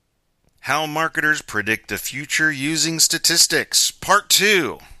How Marketers Predict the Future Using Statistics, Part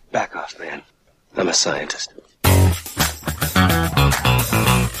 2. Back off, man. I'm a scientist.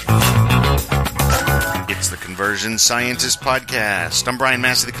 It's the Conversion Scientist Podcast. I'm Brian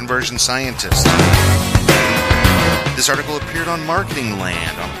Massey, the Conversion Scientist. This article appeared on Marketing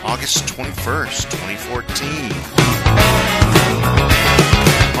Land on August 21st, 2014.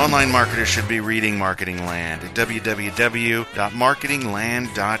 Online marketers should be reading Marketing Land at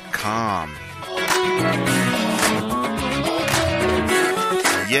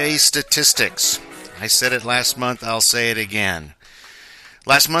www.marketingland.com. Yay, statistics. I said it last month, I'll say it again.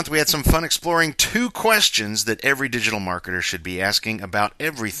 Last month we had some fun exploring 2 questions that every digital marketer should be asking about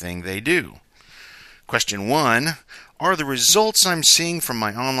everything they do. Question 1, are the results I'm seeing from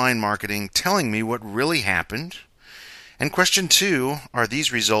my online marketing telling me what really happened? And question 2, are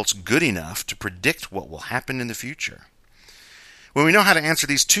these results good enough to predict what will happen in the future? When we know how to answer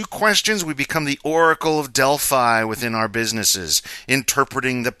these 2 questions, we become the oracle of Delphi within our businesses,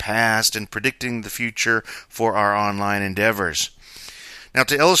 interpreting the past and predicting the future for our online endeavors. Now,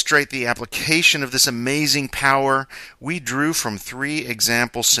 to illustrate the application of this amazing power, we drew from 3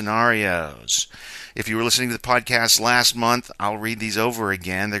 example scenarios. If you were listening to the podcast last month, I'll read these over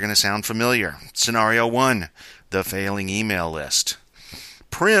again. They're going to sound familiar. Scenario 1, the failing email list.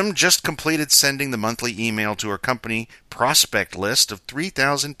 Prim just completed sending the monthly email to her company prospect list of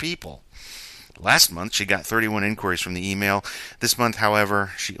 3,000 people. Last month, she got 31 inquiries from the email. This month,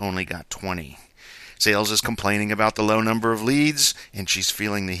 however, she only got 20. Sales is complaining about the low number of leads, and she's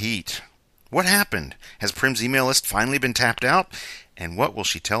feeling the heat. What happened? Has Prim's email list finally been tapped out? And what will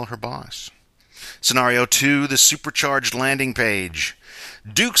she tell her boss? Scenario 2, the supercharged landing page.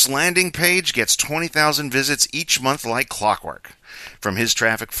 Duke's landing page gets 20,000 visits each month like clockwork. From his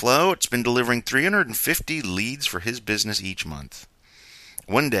traffic flow, it's been delivering 350 leads for his business each month.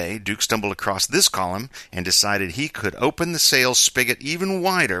 One day, Duke stumbled across this column and decided he could open the sales spigot even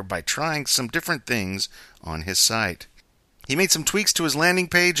wider by trying some different things on his site. He made some tweaks to his landing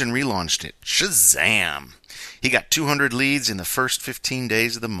page and relaunched it. Shazam! He got 200 leads in the first 15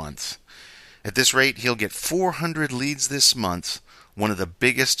 days of the month. At this rate, he'll get 400 leads this month, one of the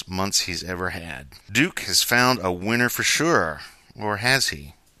biggest months he's ever had. Duke has found a winner for sure. Or has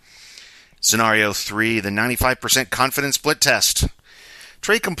he? Scenario 3, the 95% confidence split test.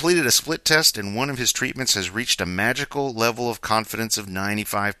 Trey completed a split test, and one of his treatments has reached a magical level of confidence of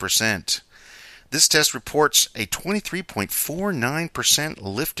 95%. This test reports a 23.49%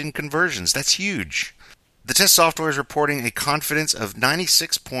 lift in conversions. That's huge. The test software is reporting a confidence of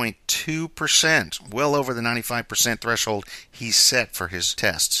 96.2%, well over the 95% threshold he set for his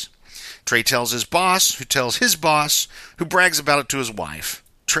tests. Trey tells his boss, who tells his boss, who brags about it to his wife.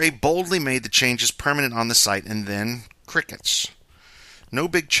 Trey boldly made the changes permanent on the site, and then crickets. No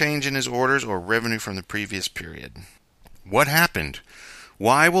big change in his orders or revenue from the previous period. What happened?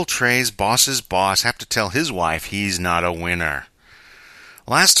 Why will Trey's boss's boss have to tell his wife he's not a winner?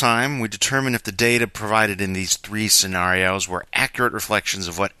 Last time, we determined if the data provided in these 3 scenarios were accurate reflections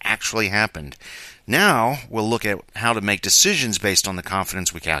of what actually happened. Now, we'll look at how to make decisions based on the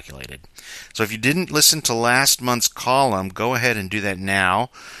confidence we calculated. So if you didn't listen to last month's column, go ahead and do that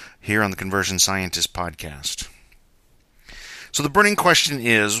now here on the Conversion Scientist Podcast. So the burning question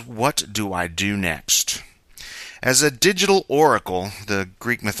is, what do I do next? As a digital oracle, the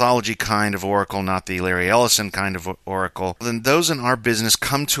Greek mythology kind of oracle, not the Larry Ellison kind of oracle, then those in our business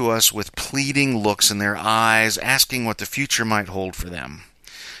come to us with pleading looks in their eyes, asking what the future might hold for them.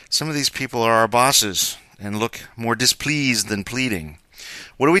 Some of these people are our bosses and look more displeased than pleading.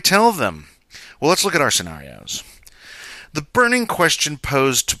 What do we tell them? Well, let's look at our scenarios. The burning question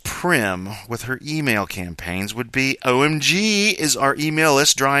posed to Prim with her email campaigns would be, OMG, is our email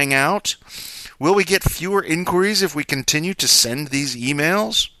list drying out? Will we get fewer inquiries if we continue to send these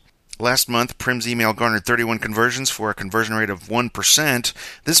emails? Last month, Prim's email garnered 31 conversions for a conversion rate of 1%.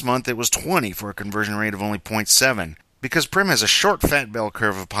 This month, it was 20 for a conversion rate of only 0.7. Because Prim has a short, fat bell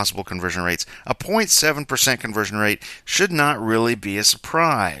curve of possible conversion rates, a 0.7% conversion rate should not really be a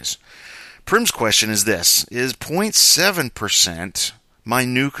surprise. Prim's question is this: is 0.7% my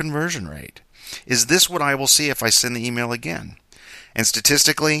new conversion rate? Is this what I will see if I send the email again? And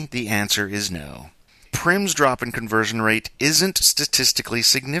statistically, the answer is no. Prim's drop in conversion rate isn't statistically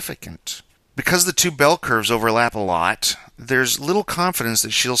significant. Because the 2 bell curves overlap a lot, there's little confidence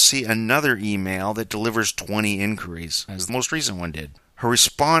that she'll see another email that delivers 20 inquiries, as the most recent one did. Her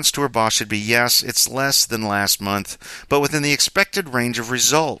response to her boss should be, yes, it's less than last month, but within the expected range of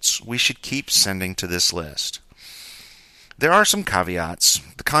results, we should keep sending to this list. There are some caveats.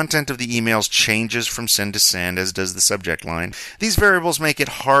 The content of the emails changes from send to send, as does the subject line. These variables make it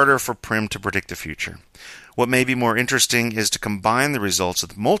harder for Prim to predict the future. What may be more interesting is to combine the results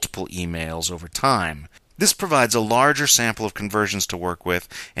of multiple emails over time. This provides a larger sample of conversions to work with,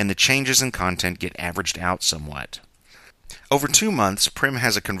 and the changes in content get averaged out somewhat. Over 2 months, Prim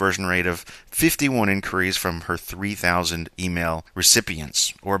has a conversion rate of 51 inquiries from her 3,000 email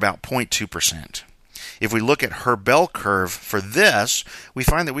recipients, or about 0.2%. If we look at her bell curve for this, we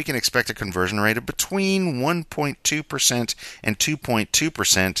find that we can expect a conversion rate of between 1.2% and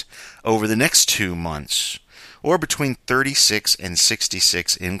 2.2% over the next 2 months, or between 36 and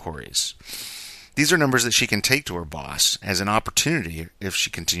 66 inquiries. These are numbers that she can take to her boss as an opportunity if she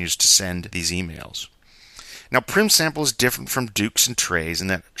continues to send these emails. Now, Prim's sample is different from Duke's and Trey's in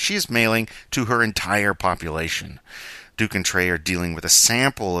that she is mailing to her entire population. Duke and Trey are dealing with a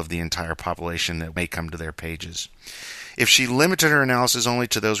sample of the entire population that may come to their pages. If she limited her analysis only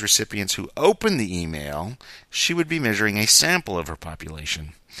to those recipients who opened the email, she would be measuring a sample of her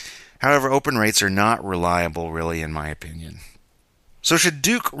population. However, open rates are not reliable, really, in my opinion. So should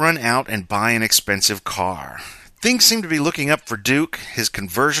Duke run out and buy an expensive car? Things seem to be looking up for Duke. His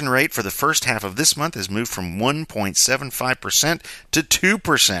conversion rate for the first half of this month has moved from 1.75% to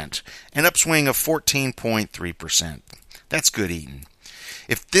 2%, an upswing of 14.3%. That's good eating.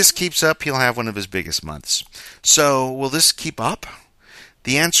 If this keeps up, he'll have one of his biggest months. So, will this keep up?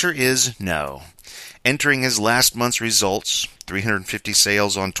 The answer is no. Entering his last month's results, 350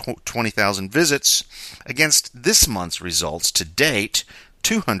 sales on 20,000 visits, against this month's results to date,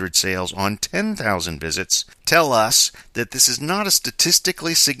 200 sales on 10,000 visits, tell us that this is not a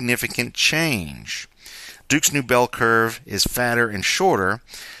statistically significant change. Duke's new bell curve is fatter and shorter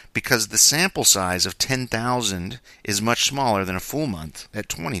because the sample size of 10,000 is much smaller than a full month at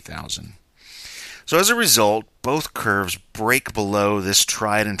 20,000. So as a result, both curves break below this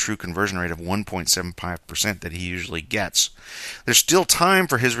tried and true conversion rate of 1.75% that he usually gets. There's still time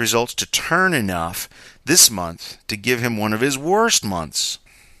for his results to turn enough this month to give him one of his worst months.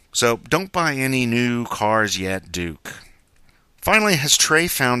 So don't buy any new cars yet, Duke. Finally, has Trey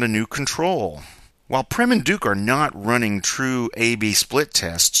found a new control? While Prim and Duke are not running true A/B split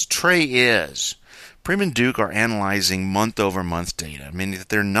tests, Trey is. Prim and Duke are analyzing month-over-month data, meaning that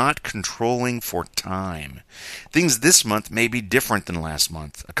they're not controlling for time. Things this month may be different than last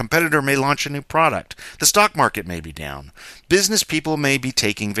month. A competitor may launch a new product. The stock market may be down. Business people may be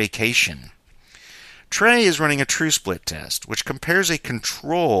taking vacation. Trey is running a true split test, which compares a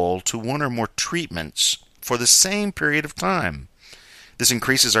control to one or more treatments for the same period of time. This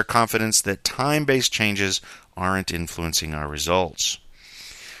increases our confidence that time-based changes aren't influencing our results.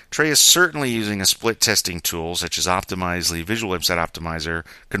 Trey is certainly using a split testing tool such as Optimizely, Visual Website Optimizer,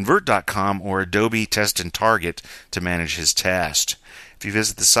 Convert.com, or Adobe Test and Target to manage his test. If you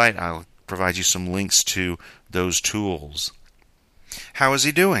visit the site, I'll provide you some links to those tools. How is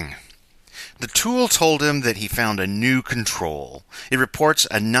he doing? The tool told him that he found a new control. It reports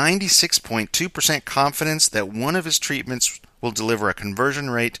a 96.2% confidence that one of his treatments will deliver a conversion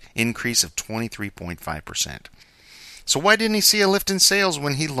rate increase of 23.5%. So why didn't he see a lift in sales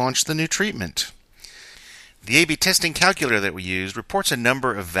when he launched the new treatment? The A/B testing calculator that we used reports a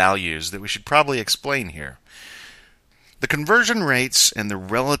number of values that we should probably explain here. The conversion rates and the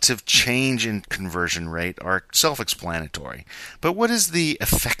relative change in conversion rate are self-explanatory. But what is the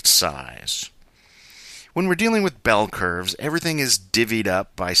effect size? When we're dealing with bell curves, everything is divvied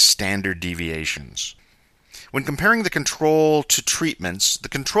up by standard deviations. When comparing the control to treatments, the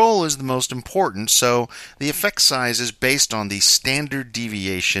control is the most important, so the effect size is based on the standard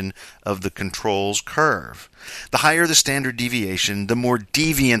deviation of the control's curve. The higher the standard deviation, the more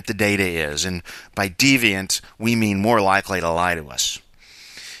deviant the data is, and by deviant, we mean more likely to lie to us.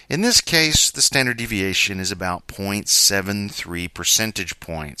 In this case, the standard deviation is about 0.73 percentage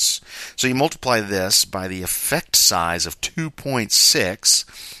points. So you multiply this by the effect size of 2.6,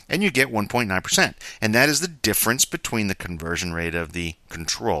 and you get 1.9%. And that is the difference between the conversion rate of the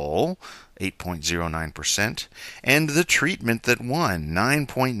control, 8.09%, and the treatment that won,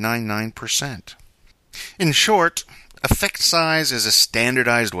 9.99%. In short, effect size is a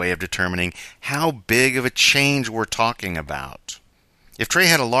standardized way of determining how big of a change we're talking about. If Trey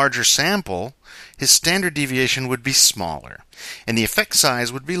had a larger sample, his standard deviation would be smaller, and the effect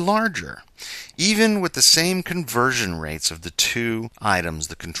size would be larger, even with the same conversion rates of the two items,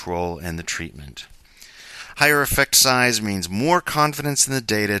 the control and the treatment. Higher effect size means more confidence in the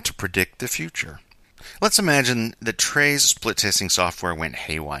data to predict the future. Let's imagine that Trey's split testing software went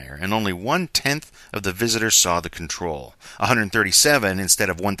haywire, and only 1/10 of the visitors saw the control, 137 instead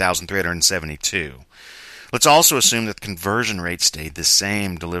of 1,372. Let's also assume that the conversion rate stayed the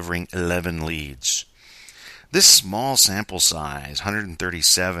same, delivering 11 leads. This small sample size,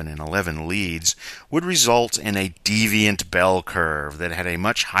 137 and 11 leads, would result in a deviant bell curve that had a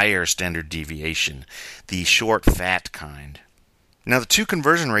much higher standard deviation, the short, fat kind. Now, the two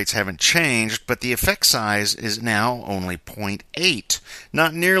conversion rates haven't changed, but the effect size is now only 0.8,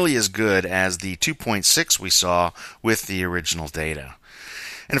 not nearly as good as the 2.6 we saw with the original data.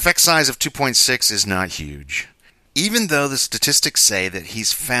 An effect size of 2.6 is not huge. Even though the statistics say that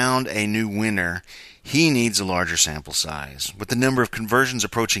he's found a new winner, he needs a larger sample size, with the number of conversions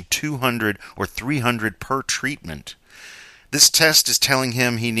approaching 200 or 300 per treatment. This test is telling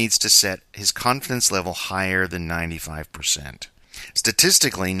him he needs to set his confidence level higher than 95%.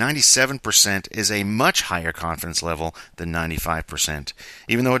 Statistically, 97% is a much higher confidence level than 95%,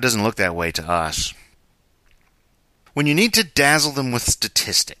 even though it doesn't look that way to us. When you need to dazzle them with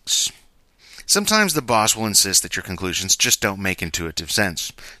statistics, sometimes the boss will insist that your conclusions just don't make intuitive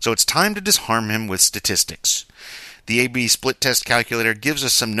sense, so it's time to disarm him with statistics. The A-B split test calculator gives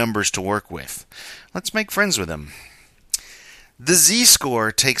us some numbers to work with. Let's make friends with them. The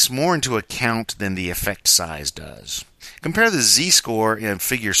z-score takes more into account than the effect size does. Compare the z-score in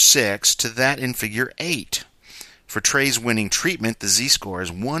Figure 6 to that in Figure 8. For Trey's winning treatment, the z-score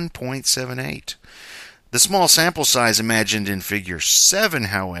is 1.78. The small sample size imagined in Figure 7,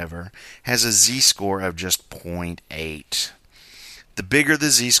 however, has a z-score of just 0.8. The bigger the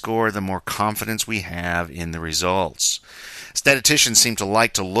z-score, the more confidence we have in the results. Statisticians seem to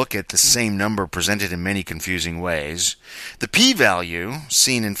like to look at the same number presented in many confusing ways. The p-value,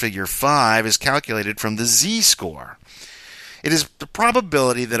 seen in Figure 5, is calculated from the z-score. It is the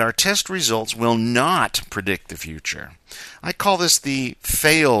probability that our test results will not predict the future. I call this the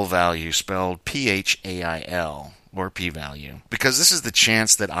fail value, spelled P-H-A-I-L, or p-value, because this is the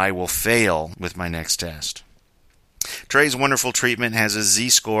chance that I will fail with my next test. Trey's wonderful treatment has a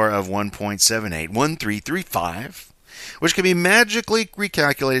z-score of 1.78, 1335, which can be magically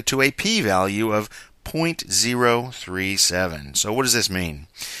recalculated to a p-value of 0.037. So what does this mean?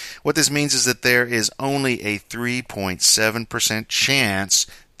 What this means is that there is only a 3.7% chance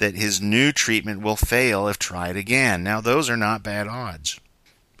that his new treatment will fail if tried again. Now, those are not bad odds.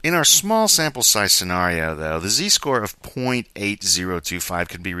 In our small sample size scenario, though, the z-score of 0.8025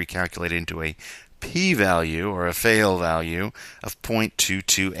 can be recalculated into a p-value, or a fail value, of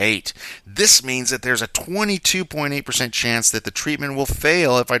 0.228. This means that there's a 22.8% chance that the treatment will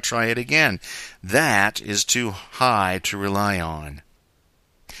fail if I try it again. That is too high to rely on.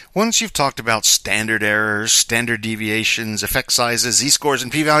 Once you've talked about standard errors, standard deviations, effect sizes, z-scores,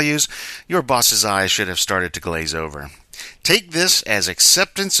 and p-values, your boss's eyes should have started to glaze over. Take this as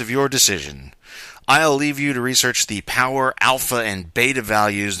acceptance of your decision. I'll leave you to research the power, alpha, and beta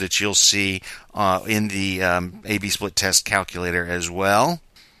values that you'll see in the A-B split test calculator as well.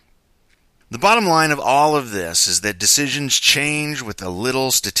 The bottom line of all of this is that decisions change with a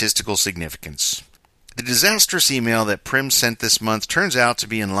little statistical significance. The disastrous email that Prim sent this month turns out to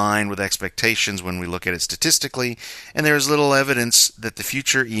be in line with expectations when we look at it statistically, and there is little evidence that the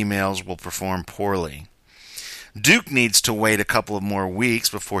future emails will perform poorly. Duke needs to wait a couple of more weeks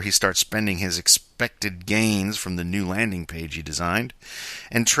before he starts spending his expected gains from the new landing page he designed,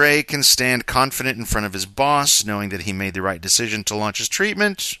 and Trey can stand confident in front of his boss, knowing that he made the right decision to launch his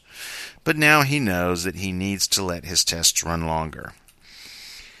treatment, but now he knows that he needs to let his tests run longer.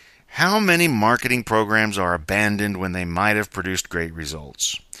 How many marketing programs are abandoned when they might have produced great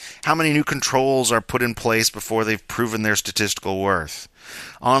results? How many new controls are put in place before they've proven their statistical worth?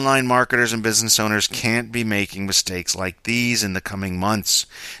 Online marketers and business owners can't be making mistakes like these in the coming months.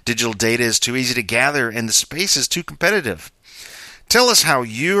 Digital data is too easy to gather, and the space is too competitive. Tell us how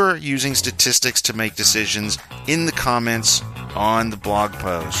you're using statistics to make decisions in the comments on the blog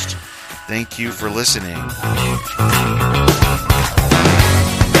post. Thank you for listening.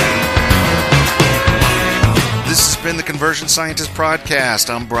 This has been the Conversion Scientist Podcast.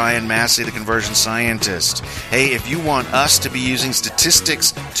 I'm Brian Massey, the Conversion Scientist. Hey, if you want us to be using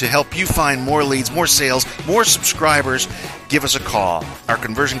statistics to help you find more leads, more sales, more subscribers, give us a call. Our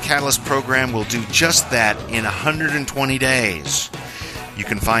Conversion Catalyst program will do just that in 120 days. You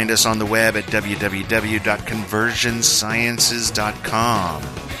can find us on the web at www.conversionsciences.com.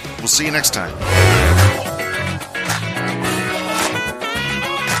 We'll see you next time.